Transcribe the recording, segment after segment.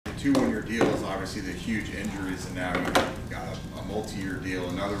2 1-year deals, obviously the huge injuries, and now you've got a multi-year deal,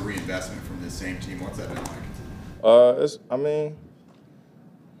 another reinvestment from this same team. What's that been like?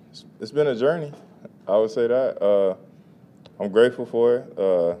 It's been a journey. I would say that. I'm grateful for it.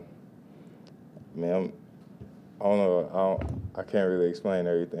 I don't know. I can't really explain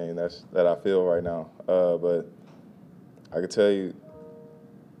everything that I feel right now. But I can tell you,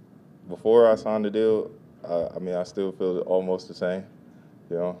 before I signed the deal, I still feel almost the same.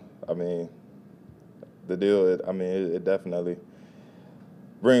 You know, the deal. It definitely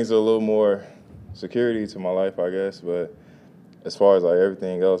brings a little more security to my life, I guess. But as far as like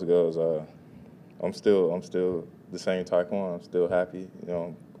everything else goes, I'm still the same Tyquan. I'm still happy. You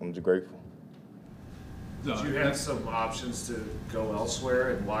know, I'm just grateful. Did you have some options to go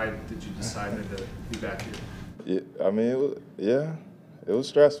elsewhere, and why did you decide to be back here? It was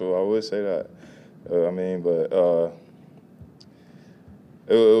stressful. I would say that.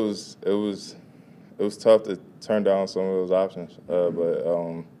 It was tough to turn down some of those options.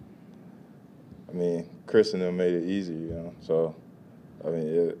 Chris and them made it easy, you know. So,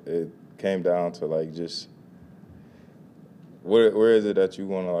 it came down to like just where is it that you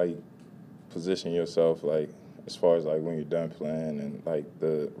want to like position yourself, like as far as like when you're done playing, and like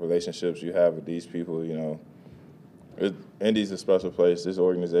the relationships you have with these people. You know, Indy's a special place. This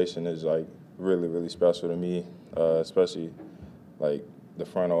organization is like really, really special to me, especially like the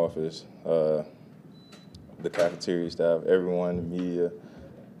front office, the cafeteria staff, everyone, the media,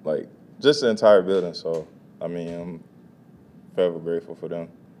 like just the entire building. So, I'm forever grateful for them.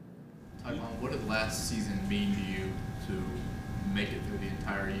 Tyquan, what did last season mean to you to make it through the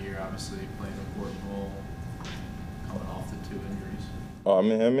entire year? Obviously, playing an important role, coming off the 2 injuries.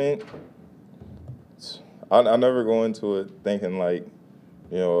 I never go into it thinking like,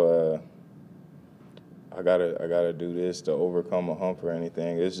 you know, I gotta do this to overcome a hump or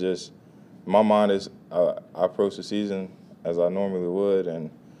anything. It's just my mind is I approach the season as I normally would, and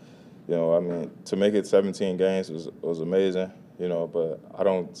you know, to make it 17 games was amazing, you know, but I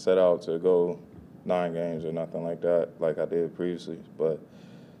don't set out to go 9 games or nothing like that like I did previously. But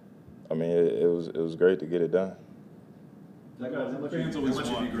it was great to get it done. How much have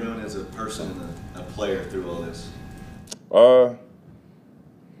you grown as a person and a player through all this?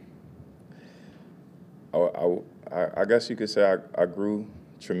 I guess you could say I grew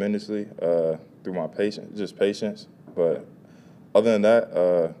tremendously through my patience. But other than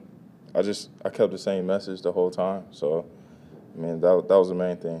that, I kept the same message the whole time. So, that was the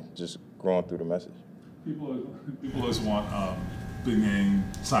main thing, just growing through the message. People always want big name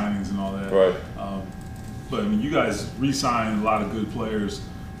signings and all that. Right. But you guys re-signed a lot of good players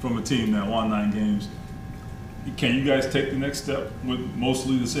from a team that won 9 games. Can you guys take the next step with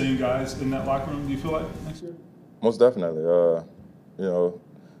mostly the same guys in that locker room, do you feel like, next year? Most definitely. You know,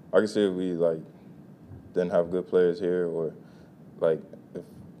 I can see if we didn't have good players here, or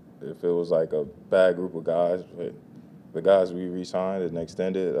if it was like a bad group of guys, but the guys we re-signed and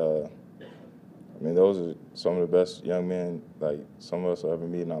extended, those are some of the best young men some of us will ever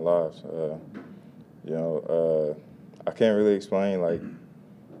meet in our lives. I can't really explain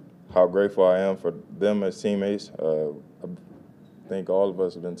how grateful I am for them as teammates. I think all of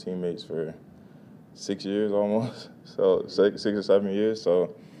us have been teammates for 6 years almost, so 6 or 7 years.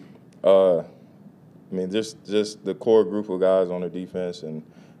 So, just the core group of guys on the defense and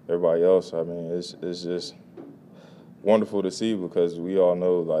everybody else. It's just wonderful to see, because we all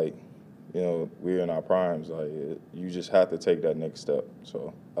know, we're in our primes. You just have to take that next step.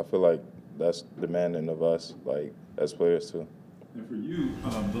 So I feel like that's demanding of us, as players too. And for you,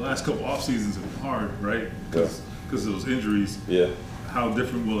 the last couple off seasons have been hard, right? Because of those injuries. Yeah. How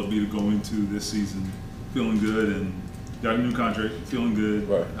different will it be to go into this season feeling good and got a new contract, feeling good?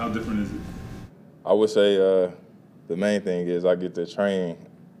 Right. How different is it? I would say the main thing is I get to train,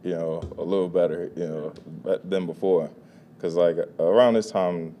 a little better, than before. Because around this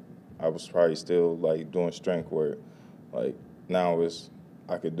time, I was probably still doing strength work. Now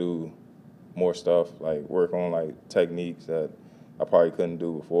I could do more stuff, work on techniques that I probably couldn't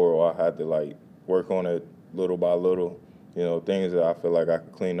do before, or I had to work on it little by little. Things that I feel like I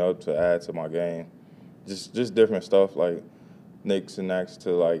could clean up to add to my game. Just different stuff, nicks and knacks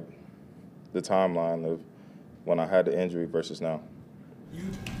to the timeline of when I had the injury versus now. You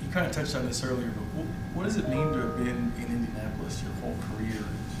kind of touched on this earlier, but what does it mean to have been in Indianapolis your whole career,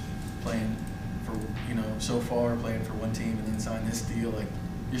 playing for so far, playing for one team and then sign this deal?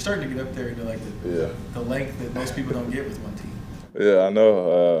 You're starting to get up there into the length that most people don't get with one team. Yeah, I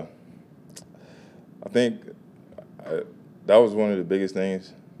know. I think that was one of the biggest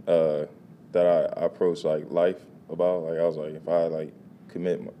things that I approached life about. I was if I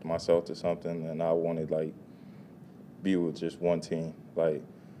commit myself to something, and I wanted like be with just one team. Like,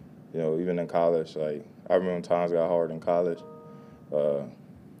 you know, even in college, like I remember times got hard in college, you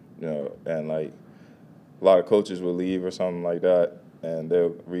know, and like a lot of coaches would leave or something like that, and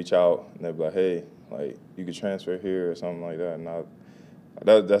they'll reach out and they'll be like, hey, like you could transfer here or something like that, and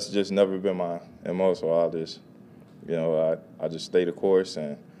that's just never been my MO. So I'll just, you know, I just stay the course,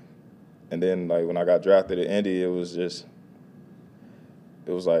 and then like when I got drafted at Indy, it was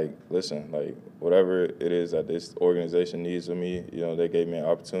like, listen, like whatever it is that this organization needs of me, you know, they gave me an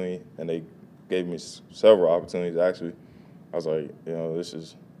opportunity, and they gave me several opportunities actually. I was like, you know, this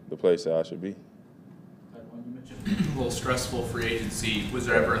is the place that I should be. You mentioned a little stressful free agency. Was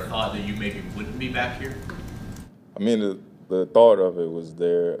there ever a thought that you maybe wouldn't be back here? I mean, the thought of it was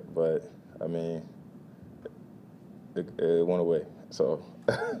there, but I mean, it went away. So,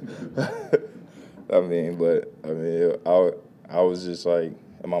 I mean, I was just like,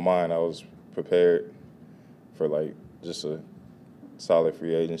 in my mind, I was prepared for like just a solid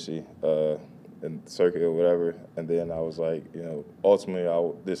free agency and circuit or whatever. And then I was like, you know,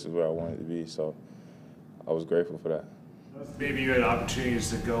 ultimately, this is where I wanted to be. So I was grateful for that. Maybe you had opportunities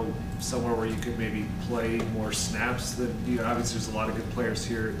to go somewhere where you could maybe play more snaps. Than you know, obviously there's a lot of good players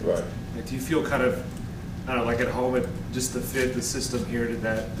here. Right. Like, do you feel kind of, I don't know, like at home, just the fit, the system here, did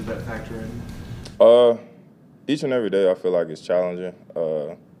that factor in? Each and every day I feel like it's challenging.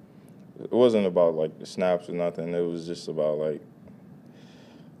 It wasn't about like the snaps or nothing. It was just about like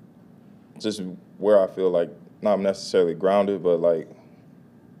just where I feel like not necessarily grounded, but like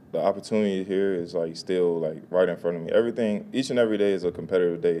the opportunity here is like still like right in front of me. Everything, each and every day is a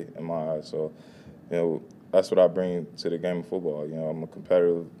competitive day in my eyes. So, you know, that's what I bring to the game of football. You know, I'm a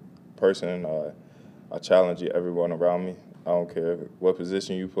competitive person. I challenge everyone around me. I don't care what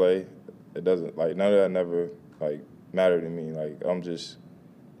position you play. It doesn't, like, none of that never like matter to me. Like, I'm just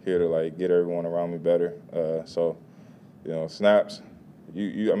here to like get everyone around me better. So, you know, snaps. I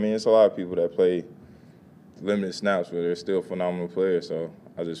mean, it's a lot of people that play limited snaps, but they're still phenomenal players. So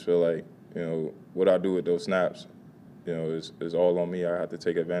I just feel like, you know, what I do with those snaps, you know, is all on me. I have to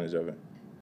take advantage of it.